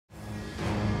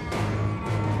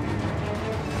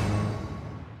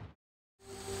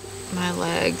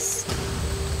legs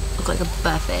look like a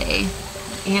buffet.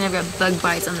 And I've got bug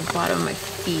bites on the bottom of my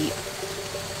feet.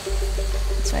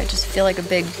 So I just feel like a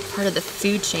big part of the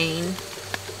food chain,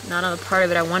 not on the part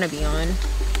of it I want to be on.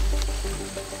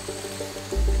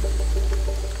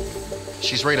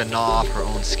 She's ready to gnaw off her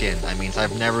own skin. I mean,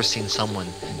 I've never seen someone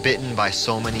bitten by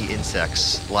so many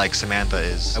insects like Samantha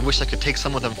is. I wish I could take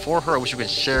some of them for her. I wish we could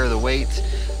share the weight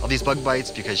of these bug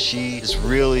bites because she is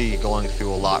really going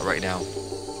through a lot right now.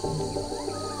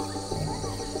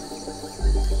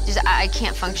 I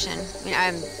can't function. I mean,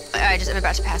 I'm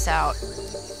about to pass out.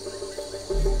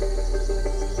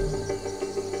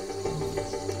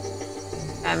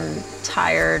 I'm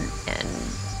tired and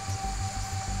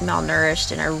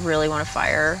malnourished, and I really want to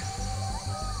fire.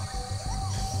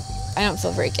 I don't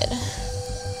feel very good.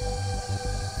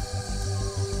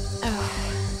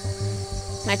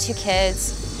 Oh. My 2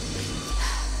 kids.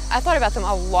 I thought about them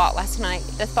a lot last night.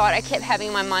 The thought I kept having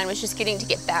in my mind was just getting to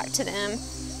get back to them.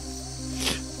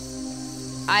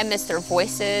 I miss their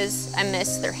voices. I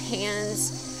miss their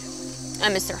hands. I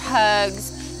miss their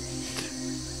hugs.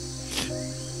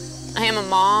 I am a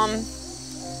mom,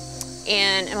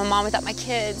 and I'm a mom without my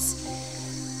kids,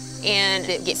 and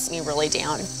it gets me really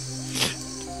down.